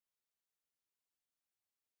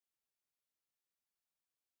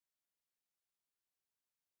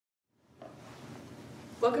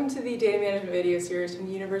Welcome to the Data Management video series from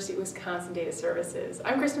the University of Wisconsin Data Services.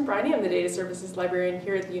 I'm Kristen Briney, I'm the Data Services Librarian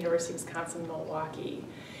here at the University of Wisconsin-Milwaukee.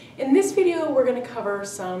 In this video, we're going to cover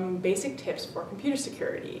some basic tips for computer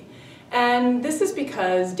security. And this is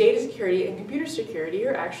because data security and computer security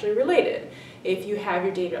are actually related. If you have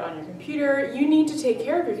your data on your computer, you need to take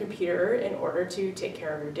care of your computer in order to take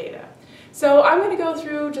care of your data. So I'm going to go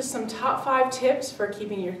through just some top 5 tips for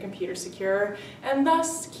keeping your computer secure and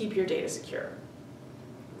thus keep your data secure.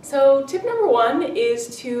 So tip number 1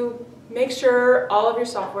 is to make sure all of your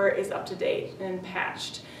software is up to date and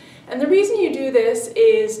patched. And the reason you do this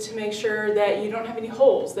is to make sure that you don't have any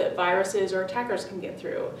holes that viruses or attackers can get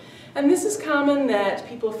through. And this is common that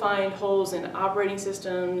people find holes in operating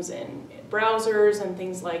systems and browsers and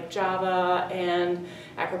things like Java and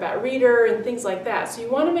Acrobat Reader and things like that. So you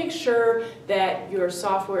want to make sure that your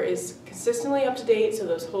software is consistently up to date so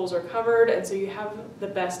those holes are covered and so you have the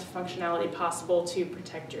best functionality possible to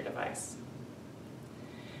protect your device.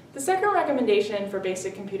 The second recommendation for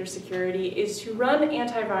basic computer security is to run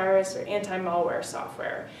antivirus or anti-malware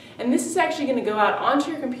software. And this is actually going to go out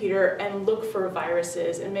onto your computer and look for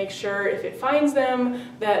viruses and make sure if it finds them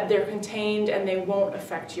that they're contained and they won't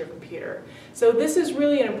affect your computer. So this is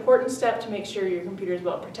really an important step to make sure your computer is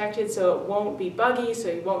well protected so it won't be buggy, so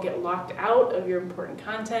you won't get locked out of your important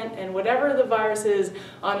content and whatever the viruses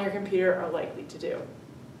on your computer are likely to do.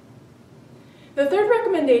 The third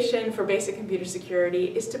recommendation for basic computer security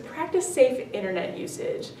is to practice safe internet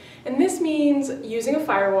usage. And this means using a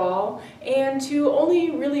firewall and to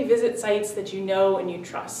only really visit sites that you know and you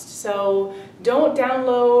trust. So don't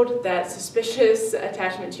download that suspicious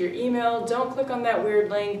attachment to your email, don't click on that weird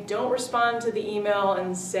link, don't respond to the email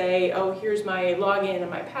and say, oh, here's my login and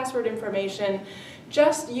my password information.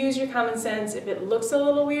 Just use your common sense. If it looks a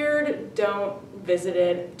little weird, don't visit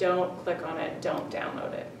it, don't click on it, don't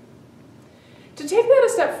download it. To take that a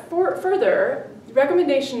step further,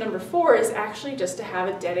 recommendation number 4 is actually just to have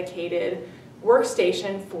a dedicated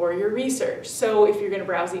workstation for your research. So if you're going to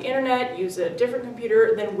browse the internet, use a different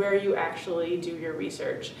computer than where you actually do your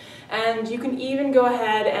research. And you can even go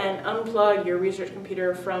ahead and unplug your research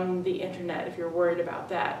computer from the internet if you're worried about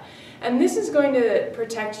that. And this is going to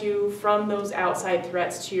protect you from those outside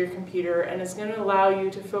threats to your computer and it's going to allow you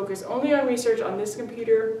to focus only on research on this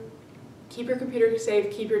computer. Keep your computer safe,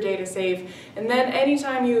 keep your data safe, and then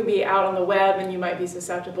anytime you would be out on the web and you might be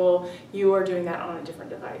susceptible, you are doing that on a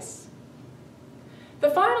different device. The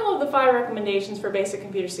final of the 5 recommendations for basic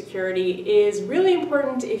computer security is really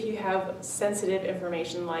important if you have sensitive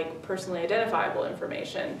information like personally identifiable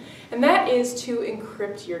information, and that is to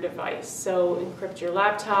encrypt your device. So encrypt your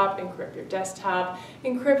laptop, encrypt your desktop,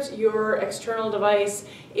 encrypt your external device.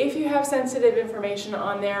 If you have sensitive information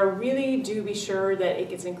on there, really do be sure that it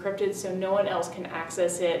gets encrypted so no one else can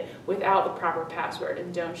access it without the proper password,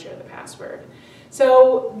 and don't share the password.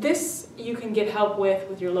 So this you can get help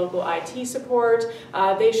with your local IT support.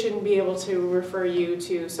 They shouldn't be able to refer you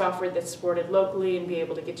to software that's supported locally and be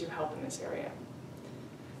able to get you help in this area.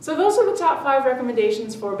 So those are the top 5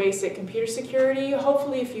 recommendations for basic computer security.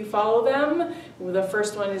 Hopefully if you follow them, the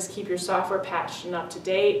first one is keep your software patched and up to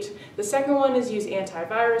date. The second one is use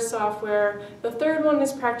antivirus software. The third one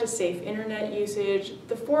is practice safe internet usage.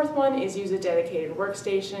 The fourth one is use a dedicated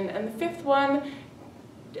workstation. And the fifth one,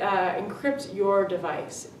 encrypt your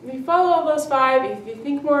device. If you follow all those 5, if you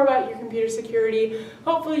think more about your computer security,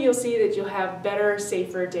 hopefully you'll see that you'll have better,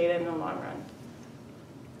 safer data in the long run.